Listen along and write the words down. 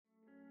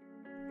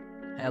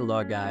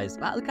Hello guys,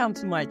 welcome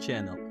to my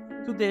channel.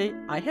 Today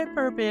I have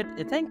prepared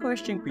a 10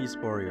 question quiz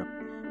for you.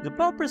 The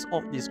purpose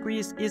of this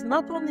quiz is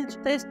not only to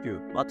test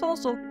you, but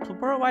also to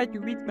provide you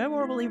with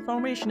memorable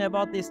information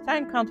about these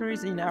 10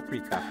 countries in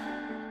Africa.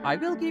 I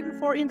will give you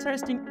 4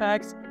 interesting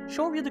facts,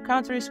 show you the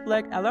country's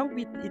flag along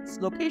with its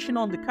location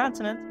on the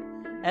continent,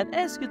 and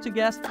ask you to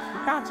guess the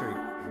country.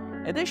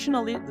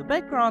 Additionally, the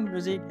background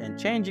music and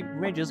changing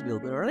images will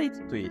be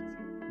related to it.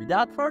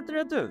 Without further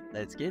ado,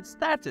 let's get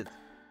started.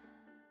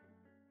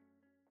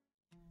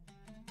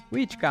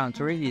 Which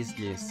country is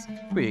this?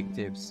 Quick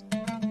tips.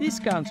 This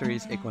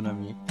country's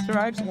economy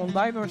thrives on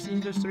diverse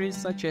industries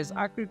such as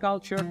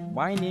agriculture,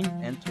 mining,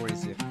 and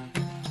tourism.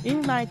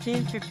 In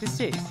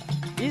 1956,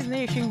 this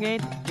nation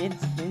gained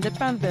its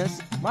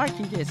independence,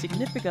 marking a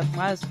significant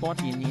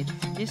milestone in its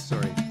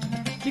history.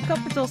 The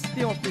capital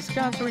city of this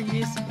country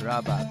is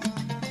Rabat.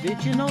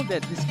 Did you know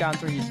that this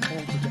country is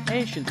home to the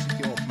ancient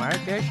city of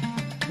Marrakesh,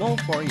 known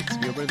for its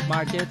vibrant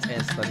markets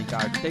and stunning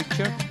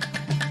architecture?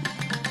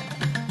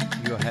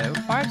 You have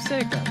 5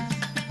 seconds.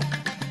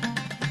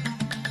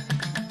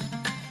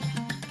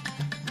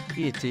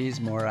 It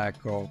is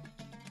Morocco.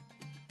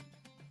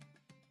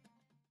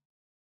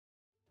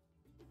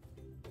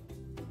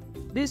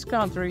 This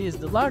country is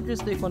the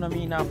largest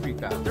economy in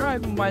Africa,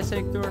 driven by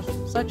sectors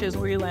such as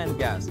oil and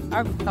gas,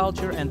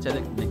 agriculture, and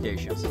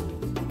telecommunications.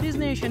 This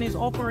nation is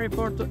often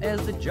referred to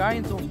as the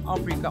Giant of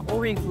Africa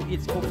owing to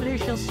its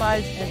population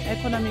size and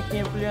economic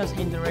influence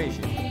in the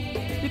region.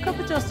 The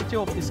capital city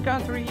of this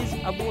country is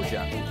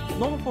Abuja,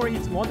 known for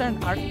its modern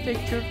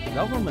architecture,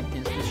 government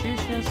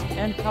institutions,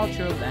 and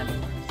cultural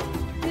landmarks.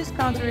 This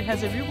country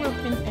has a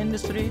vibrant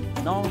industry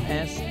known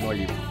as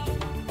Bollywood.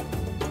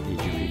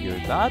 Did you figure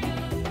it out?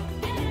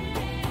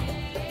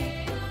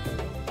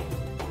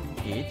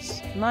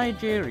 It's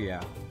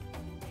Nigeria.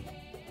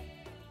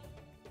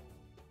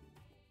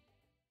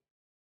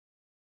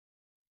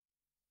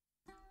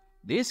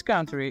 This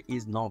country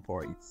is known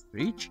for its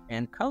rich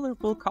and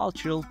colorful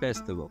cultural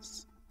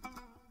festivals.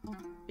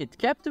 It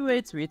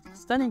captivates with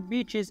stunning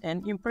beaches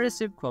and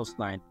impressive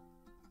coastline.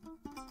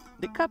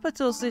 The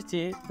capital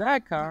city,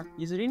 Dakar,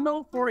 is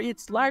renowned for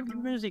its lively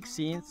music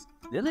scenes,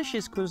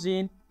 delicious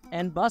cuisine,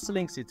 and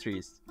bustling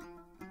streets.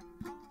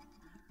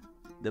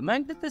 The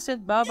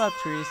magnificent baobab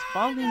trees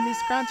found in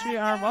this country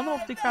are one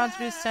of the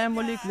country's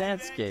symbolic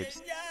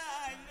landscapes.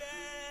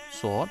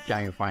 So,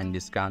 can you find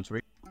this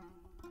country?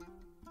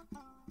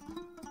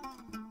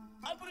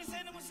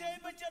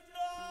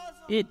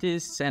 It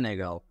is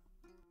Senegal.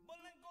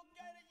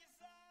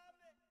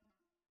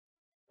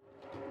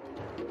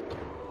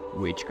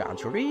 Which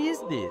country is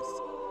this?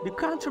 The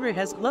country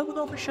has 11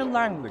 official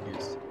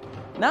languages.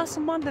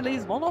 Nelson Mandela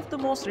is one of the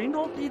most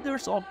renowned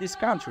leaders of this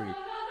country.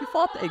 He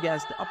fought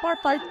against the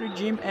apartheid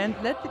regime and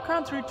led the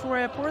country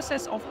through a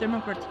process of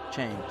democratic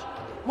change.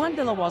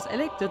 Mandela was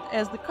elected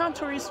as the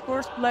country's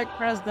first black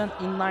president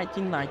in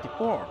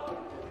 1994.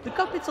 The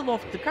capital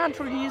of the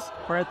country is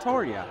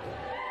Pretoria.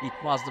 It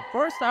was the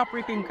first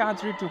African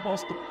country to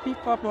host the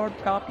FIFA World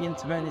Cup in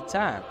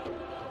 2010.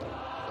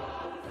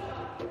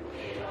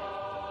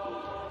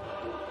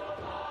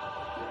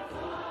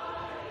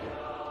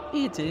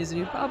 It is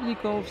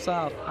Republic of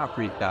South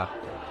Africa.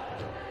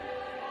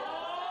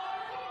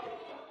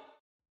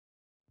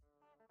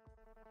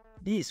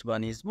 This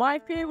one is my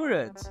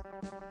favorite.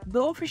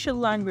 The official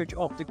language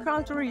of the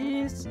country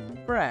is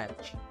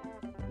French.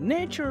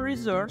 Nature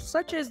reserves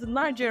such as the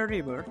Niger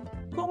River,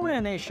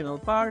 Komoya National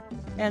Park,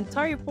 and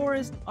Thai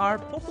Forest are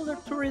popular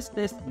tourist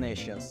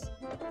destinations.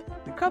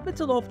 The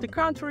capital of the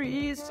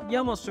country is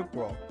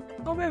Yamoussoukro.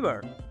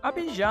 However,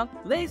 Abidjan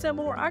plays a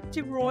more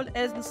active role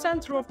as the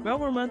center of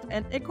government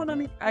and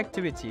economic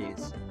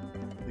activities.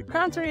 The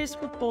country's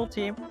football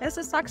team has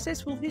a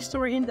successful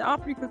history in the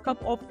Africa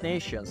Cup of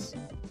Nations.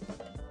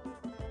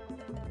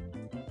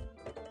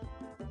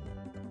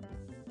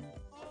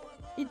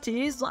 It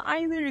is the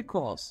Ivory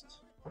Coast.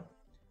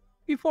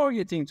 Before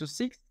getting to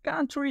 6th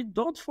country,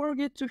 don't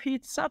forget to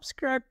hit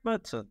subscribe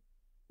button.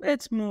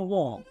 Let's move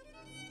on.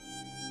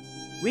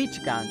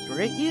 Which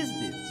country is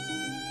this?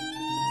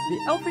 The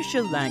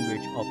official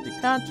language of the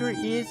country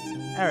is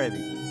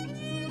Arabic.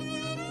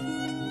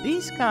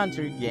 This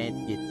country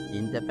gained its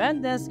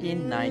independence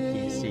in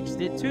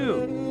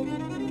 1962.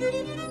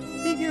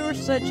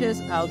 Figures such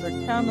as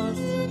Albert Camus,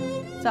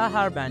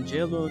 Tahar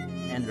Benjelloun,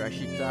 and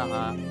Rashid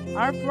Taha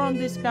are from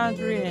this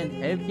country and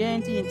have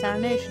gained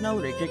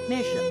international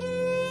recognition.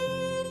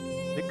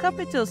 The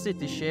capital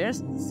city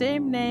shares the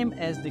same name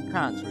as the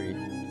country.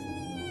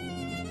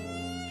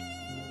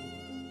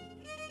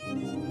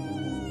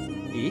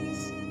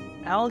 It's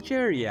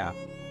Algeria.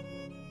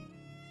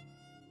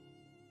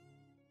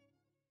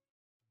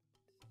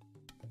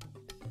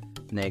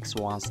 Next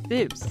one's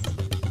tips.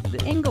 The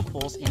Inga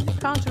Falls in the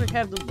country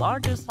have the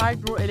largest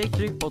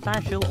hydroelectric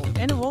potential of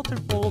any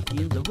waterfall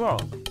in the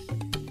world.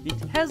 It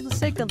has the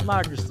second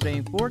largest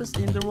rainforest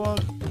in the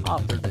world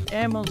after the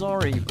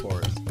Amazon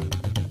rainforest.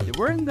 The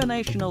Virunga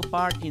National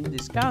Park in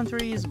this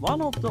country is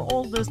one of the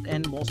oldest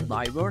and most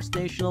diverse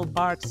national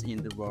parks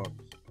in the world.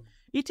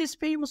 It is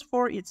famous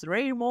for its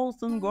rare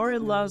mountain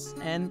gorillas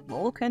and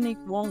volcanic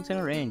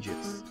mountain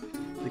ranges.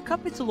 The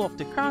capital of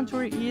the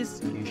country is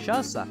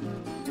Kinshasa.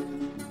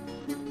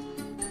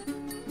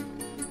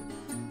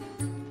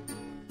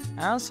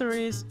 Answer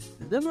is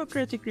the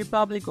Democratic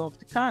Republic of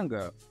the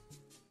Congo.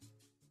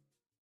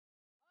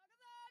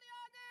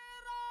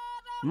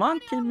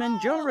 Mount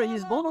Kilimanjaro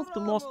is one of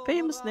the most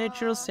famous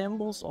natural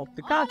symbols of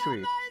the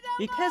country.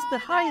 It has the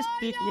highest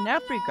peak in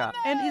Africa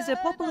and is a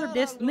popular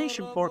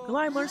destination for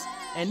climbers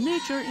and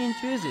nature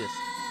enthusiasts.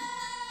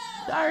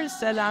 Dar es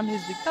Salaam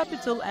is the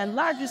capital and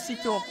largest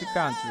city of the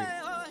country.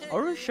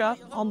 Arusha,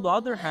 on the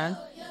other hand,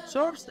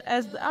 serves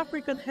as the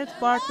African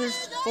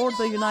headquarters for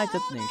the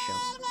United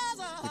Nations.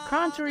 The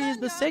country is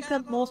the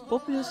second most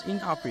populous in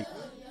Africa.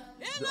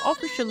 The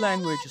official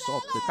languages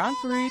of the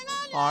country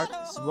are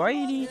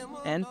Swahili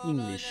and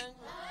English.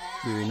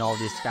 Do you know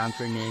this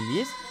country name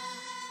is?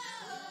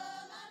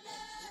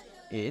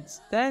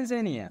 It's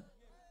Tanzania.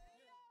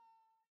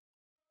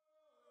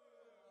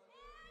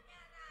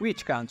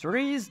 Which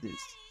country is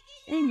this?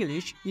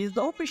 English is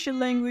the official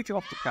language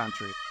of the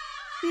country.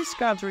 This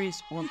country is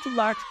home to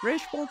large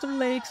freshwater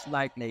lakes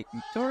like Lake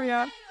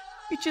Victoria,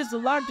 which is the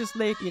largest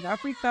lake in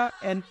Africa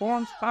and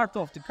forms part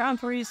of the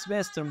country's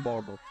western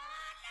border.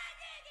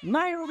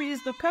 Nairobi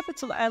is the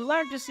capital and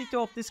largest city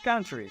of this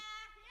country.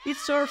 It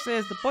serves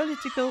as the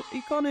political,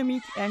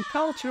 economic, and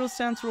cultural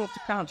center of the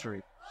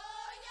country.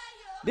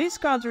 This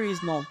country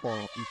is known for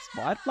its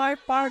wildlife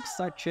parks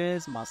such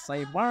as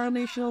Masai Mara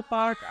National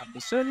Park,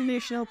 Amboseli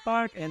National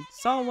Park, and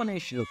Tsavo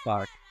National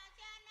Park.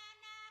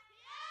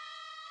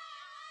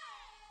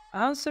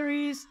 Answer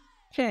is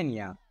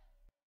Kenya.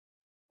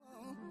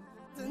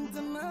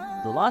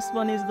 The last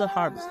one is the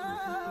hardest one.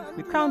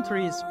 The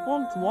country is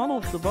home to one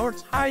of the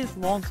world's highest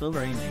mountain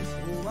ranges.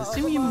 The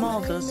Simien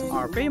Mountains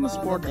are famous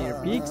for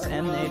their peaks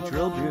and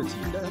natural beauty.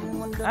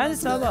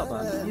 Addis Ababa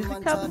is the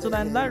capital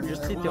and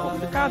largest city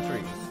of the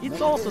country. It's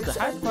also the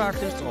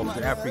headquarters of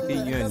the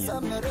African Union.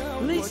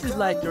 Places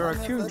like the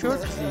Raccoon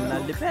Churches in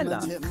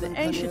Lalibela, the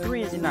ancient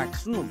ruins in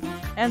Aksum,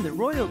 and the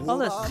royal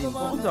palaces in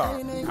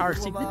Gondar are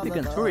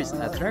significant tourist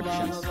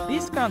attractions.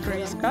 This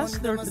country is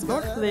considered the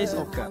birthplace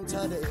of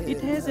coffee.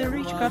 It has a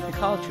rich coffee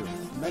culture,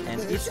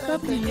 and its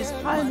coffee is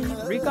highly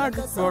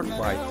regarded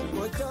worldwide.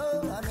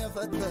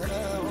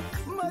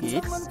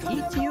 It's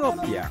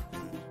Ethiopia.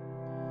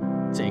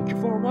 Thank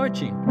you for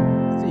watching.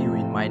 See you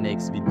in my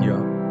next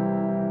video.